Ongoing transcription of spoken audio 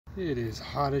It is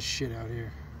hot as shit out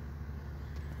here.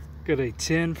 Got a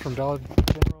 10 from Dollar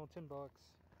General, $10.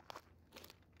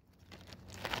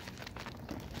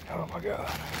 Oh my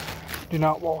god. Do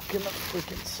not walk in the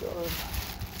freaking sun.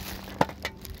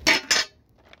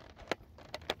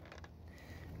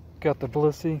 Got the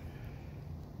Blissy.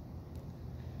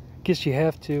 Guess you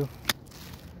have to.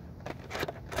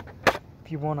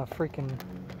 If you want to freaking...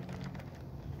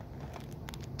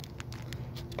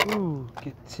 Ooh,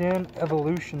 get 10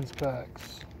 Evolutions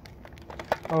packs.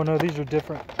 Oh no, these are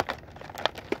different.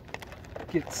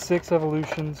 Get 6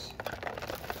 Evolutions.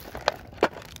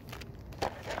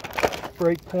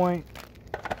 Breakpoint.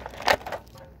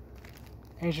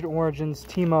 Ancient Origins.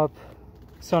 Team Up.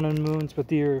 Sun and Moons, but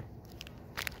they're...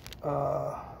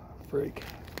 freak.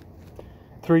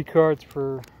 3 cards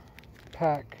per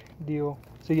pack deal.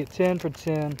 So you get 10 for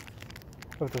 10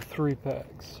 of the 3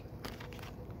 packs.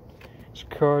 There's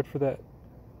a card for that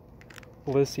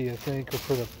Blissy, I think, or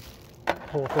for the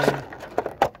whole thing.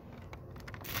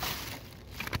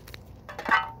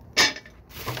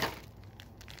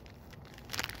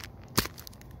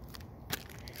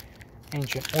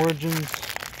 Ancient Origins.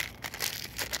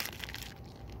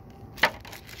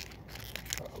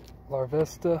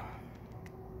 Larvesta.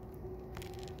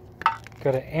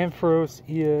 Got an Ampharos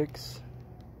EX.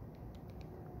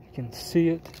 You can see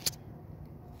it.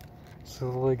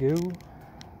 Sligo.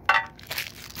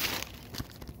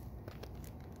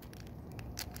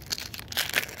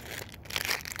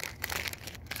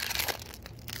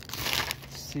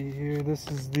 See here, this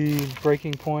is the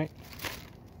breaking point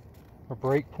or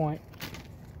break point.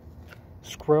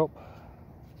 Skrelp.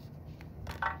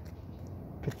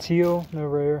 Patil, no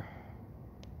rare.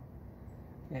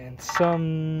 And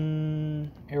some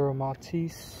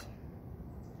Aromatis.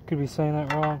 Could be saying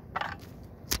that wrong.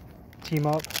 Team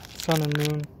Up, Sun and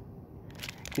Moon.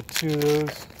 Get 2 of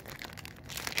those.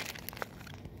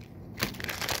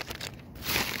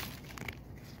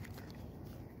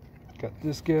 Got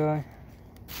this guy.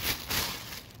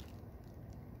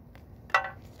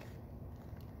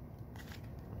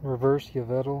 Reverse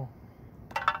Yveltal.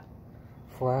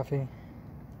 Flaffy.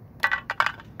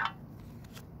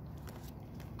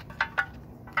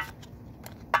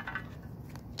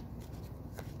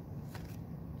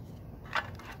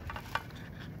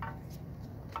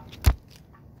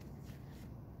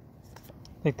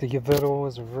 I think the Yveltal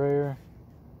was a rare.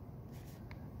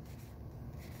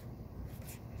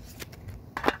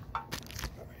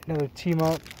 Another Team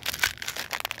Up.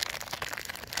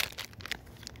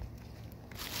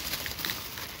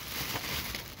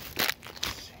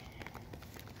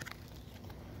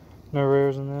 No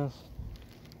rares in this.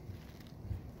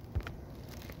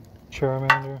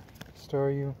 Charmander,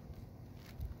 Staryu,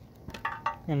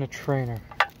 and a Trainer.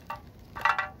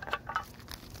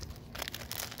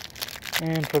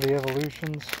 And for the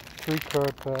Evolutions, 3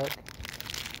 card pack.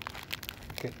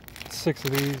 Get 6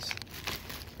 of these.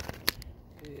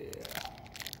 Yeah.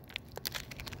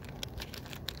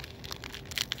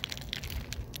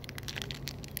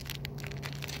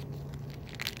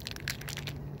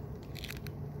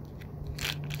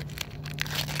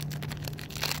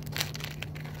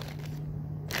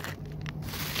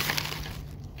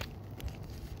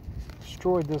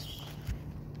 Destroyed this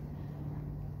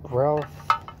Ralph.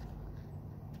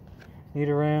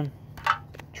 Nidoran,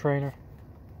 Trainer.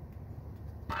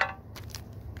 Let's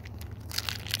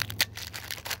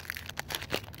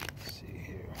see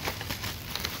here.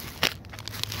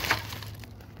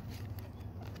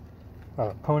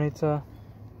 Ponyta.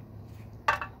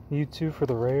 Mewtwo for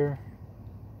the rare.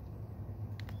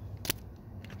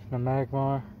 And a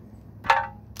Magmar.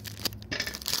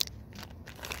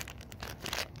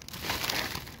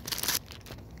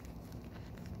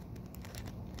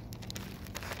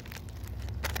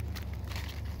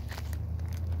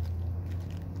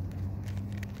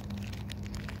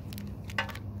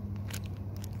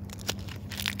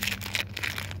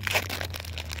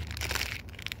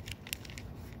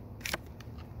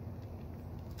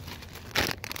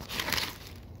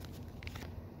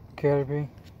 Caterpie,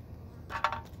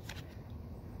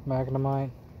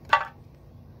 Magnemite,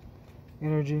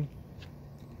 Energy,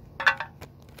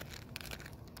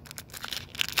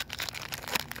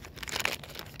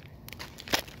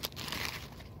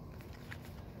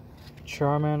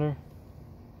 Charmander,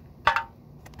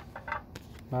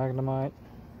 Magnemite,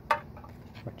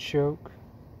 Machoke,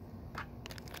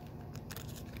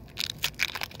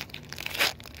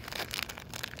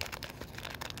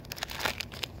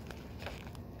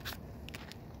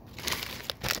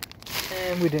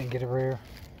 and we didn't get a rare.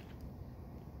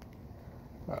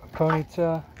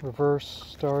 Ponyta,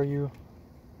 Reverse, Staryu,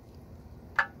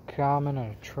 Common,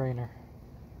 and a Trainer.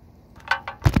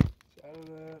 out of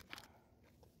that.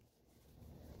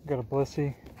 Got a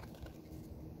Blissy.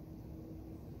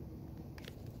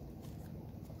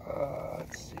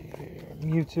 Let's see here.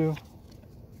 Mewtwo.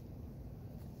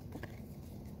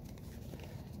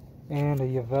 And a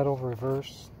Yveltal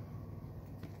reverse.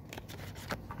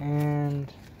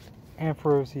 And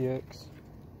Ampharos EX.